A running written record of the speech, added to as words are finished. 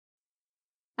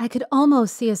I could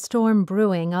almost see a storm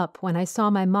brewing up when I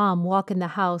saw my mom walk in the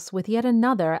house with yet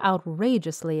another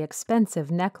outrageously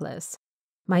expensive necklace.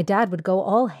 My dad would go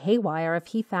all haywire if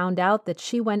he found out that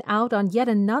she went out on yet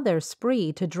another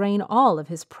spree to drain all of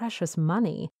his precious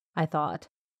money, I thought.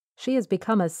 She has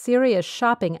become a serious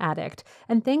shopping addict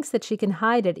and thinks that she can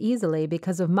hide it easily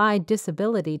because of my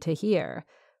disability to hear.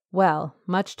 Well,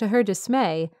 much to her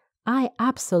dismay, I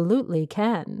absolutely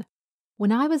can.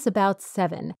 When I was about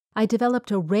 7, I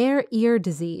developed a rare ear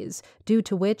disease, due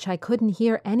to which I couldn't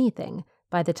hear anything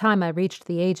by the time I reached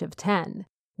the age of 10.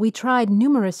 We tried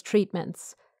numerous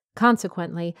treatments.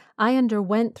 Consequently, I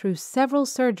underwent through several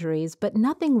surgeries, but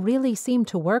nothing really seemed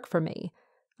to work for me.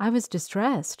 I was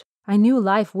distressed. I knew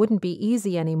life wouldn't be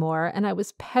easy anymore, and I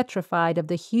was petrified of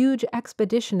the huge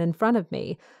expedition in front of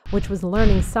me, which was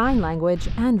learning sign language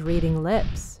and reading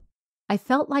lips. I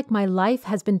felt like my life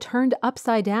has been turned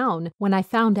upside down when I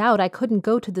found out I couldn't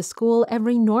go to the school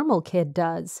every normal kid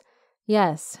does.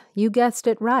 Yes, you guessed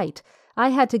it right. I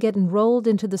had to get enrolled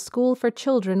into the school for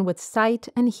children with sight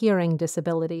and hearing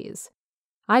disabilities.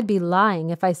 I'd be lying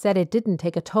if I said it didn't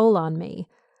take a toll on me.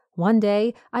 One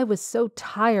day, I was so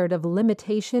tired of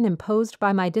limitation imposed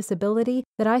by my disability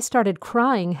that I started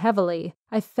crying heavily.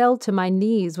 I fell to my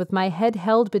knees with my head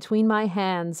held between my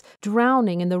hands,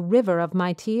 drowning in the river of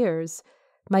my tears.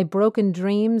 My broken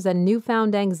dreams and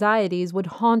newfound anxieties would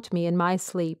haunt me in my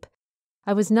sleep.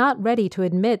 I was not ready to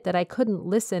admit that I couldn't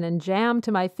listen and jam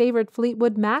to my favorite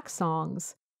Fleetwood Mac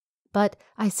songs. But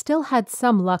I still had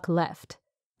some luck left.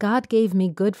 God gave me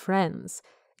good friends.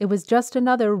 It was just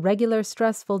another regular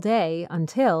stressful day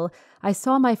until I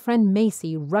saw my friend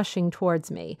Macy rushing towards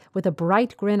me with a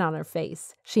bright grin on her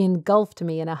face. She engulfed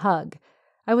me in a hug.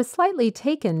 I was slightly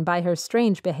taken by her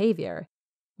strange behavior.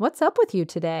 "What's up with you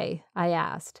today?" I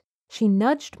asked. She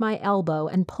nudged my elbow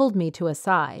and pulled me to a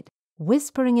side,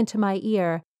 whispering into my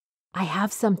ear, "I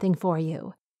have something for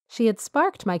you." She had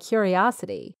sparked my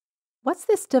curiosity. "What's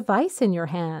this device in your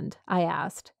hand?" I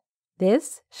asked.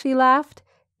 "This?" she laughed.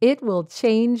 "It will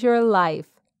change your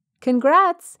life."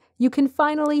 "Congrats! You can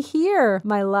finally hear,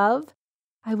 my love."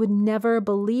 I would never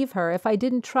believe her if I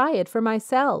didn't try it for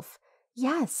myself.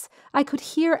 Yes, I could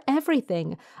hear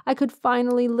everything. I could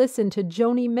finally listen to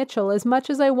Joni Mitchell as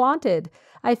much as I wanted.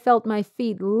 I felt my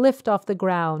feet lift off the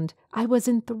ground. I was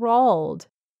enthralled.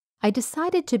 I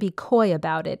decided to be coy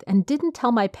about it and didn't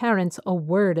tell my parents a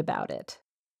word about it.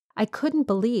 I couldn't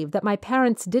believe that my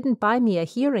parents didn't buy me a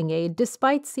hearing aid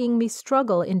despite seeing me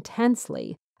struggle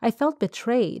intensely. I felt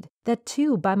betrayed, that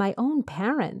too by my own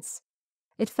parents.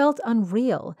 It felt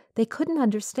unreal. They couldn't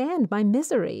understand my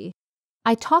misery.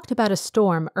 I talked about a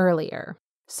storm earlier.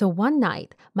 So one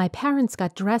night, my parents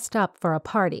got dressed up for a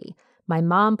party. My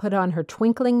mom put on her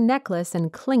twinkling necklace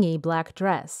and clingy black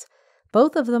dress.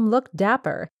 Both of them looked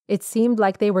dapper. It seemed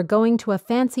like they were going to a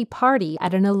fancy party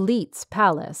at an elite's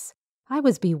palace. I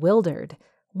was bewildered.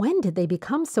 When did they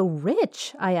become so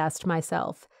rich? I asked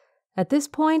myself. At this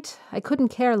point, I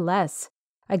couldn't care less.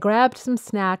 I grabbed some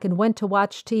snack and went to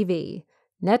watch TV.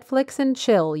 Netflix and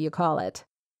chill, you call it.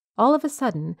 All of a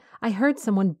sudden, I heard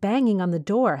someone banging on the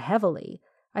door heavily.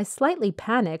 I slightly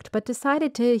panicked, but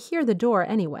decided to hear the door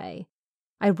anyway.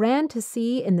 I ran to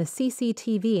see in the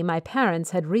CCTV my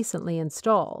parents had recently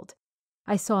installed.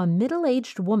 I saw a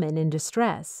middle-aged woman in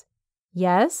distress.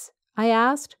 "Yes?" I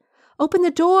asked. "Open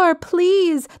the door,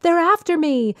 please! They're after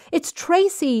me! It's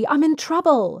Tracy! I'm in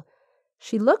trouble!"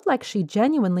 She looked like she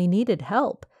genuinely needed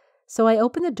help, so I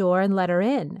opened the door and let her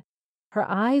in. Her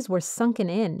eyes were sunken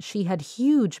in. She had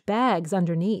huge bags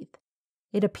underneath.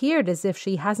 It appeared as if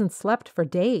she hasn't slept for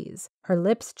days, her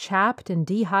lips chapped and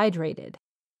dehydrated.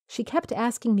 She kept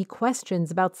asking me questions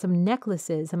about some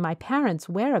necklaces and my parents'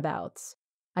 whereabouts.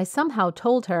 I somehow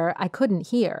told her I couldn't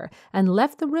hear and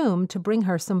left the room to bring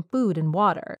her some food and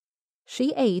water.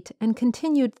 She ate and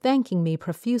continued thanking me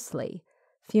profusely.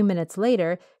 A few minutes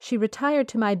later, she retired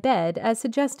to my bed as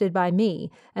suggested by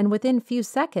me, and within few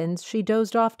seconds she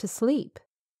dozed off to sleep.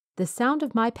 The sound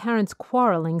of my parents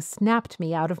quarreling snapped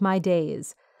me out of my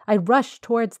daze. I rushed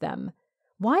towards them.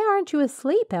 "Why aren't you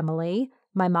asleep, Emily?"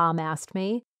 my mom asked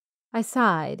me. I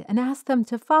sighed and asked them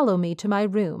to follow me to my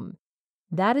room.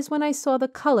 That is when I saw the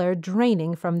color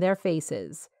draining from their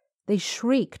faces. They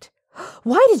shrieked.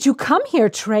 "Why did you come here,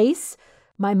 Trace?"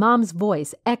 My mom's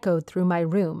voice echoed through my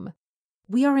room.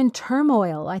 We are in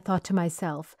turmoil, I thought to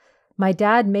myself. My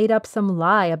dad made up some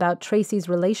lie about Tracy's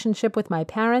relationship with my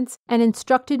parents and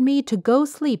instructed me to go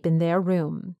sleep in their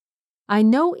room. I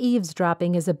know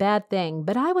eavesdropping is a bad thing,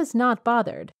 but I was not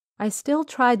bothered. I still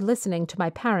tried listening to my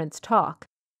parents talk.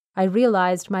 I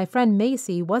realized my friend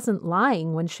Macy wasn't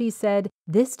lying when she said,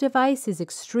 "This device is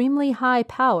extremely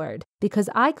high-powered because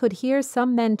I could hear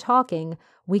some men talking.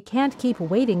 We can't keep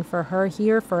waiting for her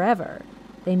here forever.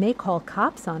 They may call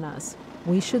cops on us.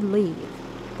 We should leave."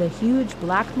 The huge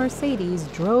black Mercedes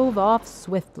drove off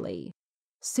swiftly.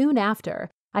 Soon after,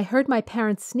 I heard my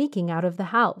parents sneaking out of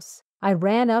the house. I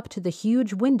ran up to the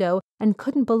huge window and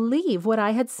couldn't believe what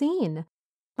I had seen.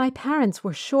 My parents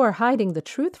were sure hiding the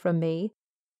truth from me.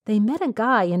 They met a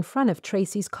guy in front of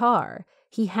Tracy's car.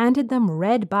 He handed them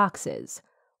red boxes.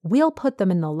 "We'll put them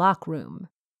in the lock room."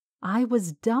 I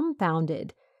was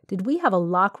dumbfounded. Did we have a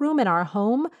lock room in our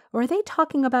home, or are they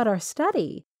talking about our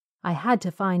study? I had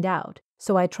to find out,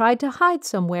 so I tried to hide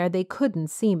somewhere they couldn't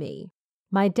see me.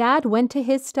 My dad went to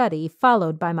his study,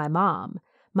 followed by my mom.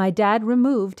 My dad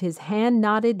removed his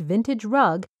hand-knotted vintage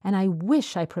rug, and I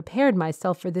wish I prepared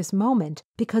myself for this moment,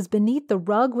 because beneath the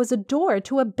rug was a door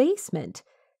to a basement.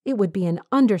 It would be an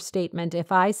understatement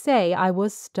if I say I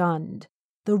was stunned.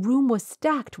 The room was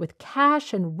stacked with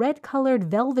cash and red-colored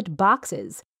velvet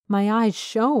boxes. My eyes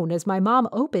shone as my mom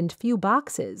opened few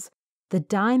boxes. The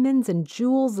diamonds and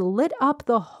jewels lit up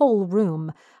the whole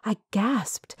room. I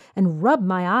gasped and rubbed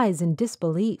my eyes in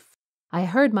disbelief. I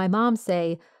heard my mom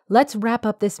say, "Let's wrap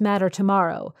up this matter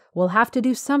tomorrow. We'll have to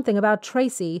do something about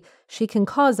Tracy. She can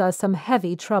cause us some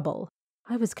heavy trouble."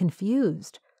 I was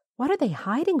confused. What are they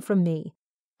hiding from me?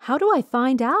 How do I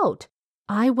find out?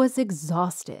 I was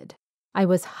exhausted. I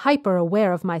was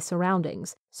hyper-aware of my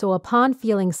surroundings, so upon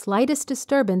feeling slightest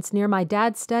disturbance near my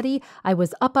dad's study, I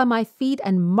was up on my feet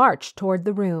and marched toward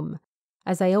the room.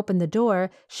 As I opened the door,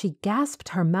 she gasped,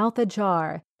 her mouth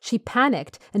ajar. She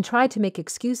panicked and tried to make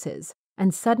excuses,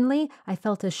 and suddenly I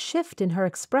felt a shift in her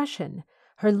expression.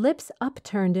 Her lips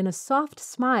upturned in a soft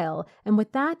smile, and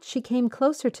with that she came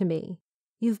closer to me.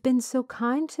 "You've been so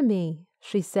kind to me,"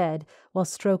 she said, while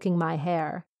stroking my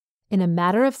hair. In a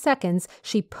matter of seconds,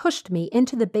 she pushed me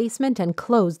into the basement and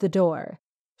closed the door.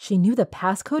 She knew the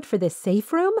passcode for this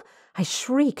safe room? I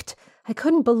shrieked. I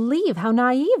couldn't believe how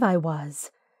naive I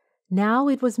was. Now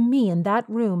it was me in that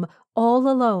room, all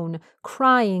alone,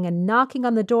 crying and knocking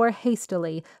on the door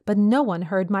hastily, but no one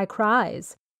heard my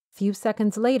cries. Few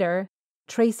seconds later,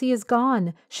 "Tracy is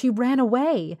gone. She ran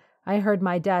away," I heard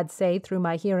my dad say through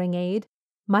my hearing aid.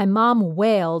 My mom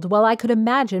wailed while I could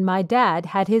imagine my dad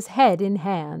had his head in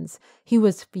hands. He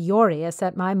was furious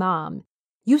at my mom.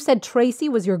 "You said Tracy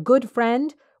was your good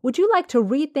friend? Would you like to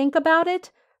rethink about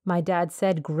it?" my dad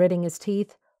said, gritting his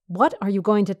teeth. "What are you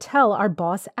going to tell our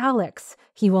boss Alex?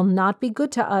 He will not be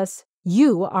good to us.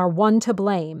 You are one to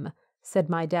blame," said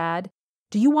my dad.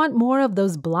 "Do you want more of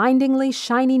those blindingly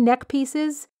shiny neck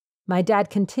pieces?" My dad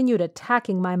continued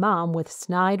attacking my mom with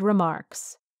snide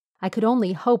remarks. I could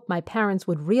only hope my parents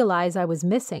would realize I was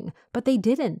missing, but they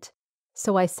didn't.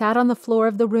 So I sat on the floor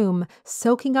of the room,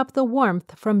 soaking up the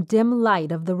warmth from dim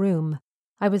light of the room.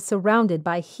 I was surrounded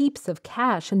by heaps of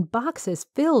cash and boxes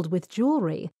filled with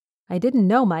jewelry. I didn't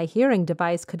know my hearing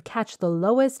device could catch the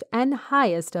lowest and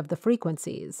highest of the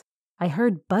frequencies. I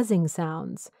heard buzzing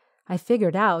sounds. I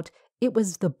figured out it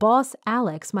was the boss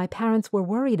Alex my parents were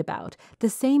worried about, the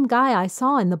same guy I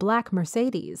saw in the black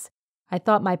Mercedes. I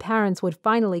thought my parents would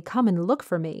finally come and look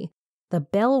for me. The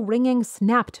bell ringing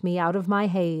snapped me out of my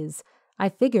haze. I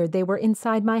figured they were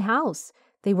inside my house.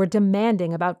 They were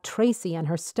demanding about Tracy and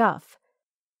her stuff.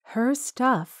 Her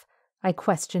stuff? I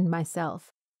questioned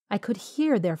myself. I could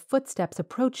hear their footsteps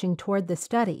approaching toward the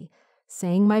study.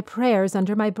 Saying my prayers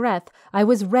under my breath, I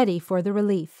was ready for the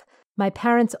relief. My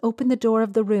parents opened the door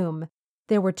of the room.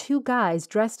 There were two guys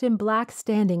dressed in black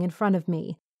standing in front of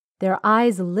me. Their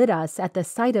eyes lit us at the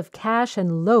sight of cash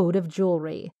and load of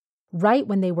jewelry. Right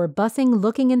when they were bussing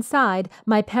looking inside,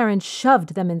 my parents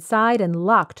shoved them inside and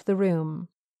locked the room.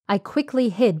 I quickly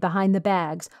hid behind the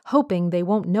bags, hoping they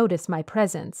won't notice my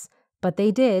presence. But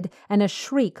they did, and a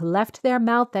shriek left their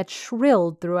mouth that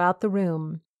shrilled throughout the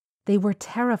room. They were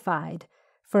terrified.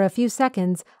 For a few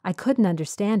seconds, I couldn't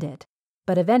understand it,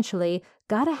 but eventually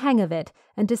got a hang of it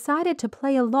and decided to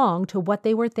play along to what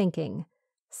they were thinking.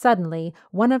 Suddenly,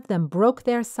 one of them broke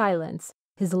their silence.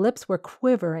 His lips were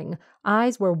quivering,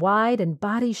 eyes were wide, and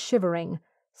body shivering.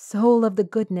 "Soul of the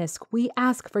goodness, we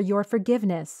ask for your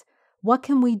forgiveness. What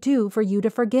can we do for you to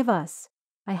forgive us?"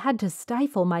 I had to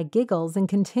stifle my giggles and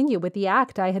continue with the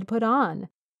act I had put on.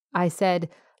 I said,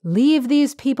 "Leave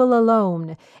these people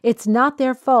alone. It's not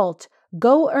their fault.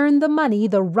 Go earn the money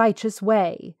the righteous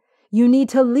way. You need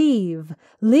to leave,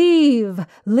 leave,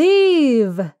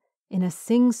 leave," in a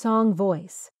sing-song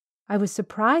voice. I was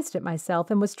surprised at myself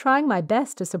and was trying my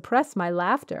best to suppress my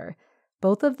laughter.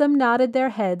 Both of them nodded their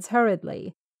heads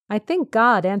hurriedly. I think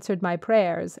God answered my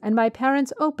prayers, and my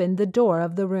parents opened the door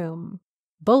of the room.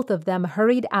 Both of them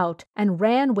hurried out and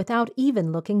ran without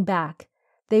even looking back.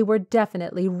 They were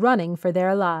definitely running for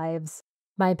their lives.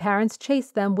 My parents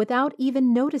chased them without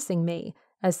even noticing me.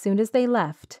 As soon as they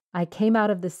left, I came out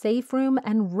of the safe room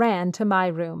and ran to my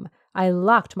room. I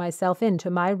locked myself into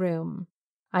my room.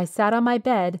 I sat on my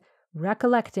bed,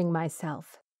 recollecting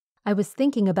myself. I was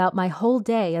thinking about my whole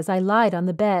day as I lied on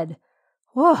the bed.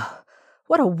 Whoa!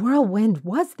 What a whirlwind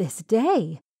was this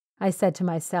day, I said to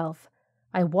myself.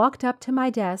 I walked up to my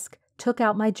desk, took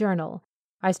out my journal.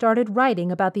 I started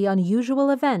writing about the unusual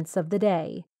events of the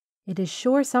day. It is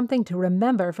sure something to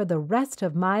remember for the rest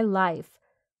of my life.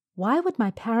 Why would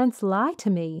my parents lie to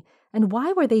me, and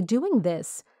why were they doing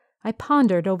this? I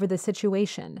pondered over the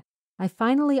situation. I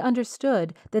finally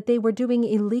understood that they were doing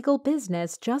illegal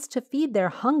business just to feed their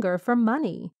hunger for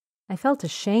money. I felt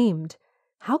ashamed.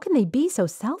 How can they be so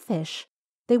selfish?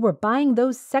 They were buying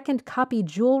those second-copy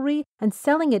jewelry and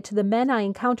selling it to the men I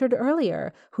encountered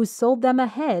earlier, who sold them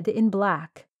ahead in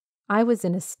black. I was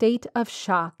in a state of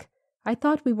shock. I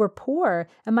thought we were poor,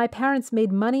 and my parents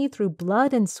made money through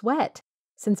blood and sweat.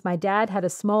 Since my dad had a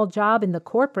small job in the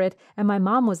corporate and my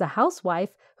mom was a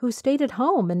housewife who stayed at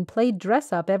home and played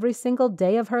dress-up every single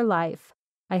day of her life.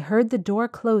 I heard the door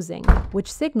closing,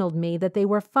 which signaled me that they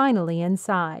were finally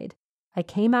inside. I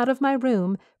came out of my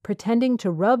room, pretending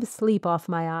to rub sleep off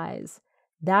my eyes.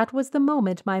 That was the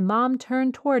moment my mom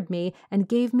turned toward me and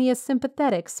gave me a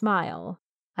sympathetic smile.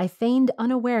 I feigned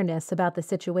unawareness about the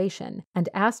situation and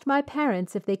asked my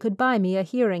parents if they could buy me a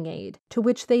hearing aid, to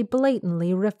which they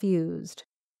blatantly refused.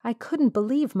 I couldn't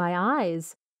believe my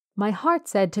eyes. My heart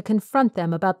said to confront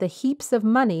them about the heaps of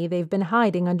money they've been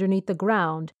hiding underneath the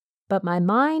ground, but my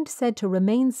mind said to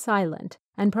remain silent,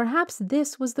 and perhaps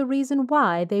this was the reason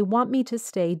why they want me to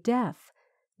stay deaf.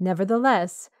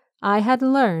 Nevertheless, I had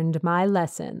learned my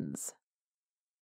lessons.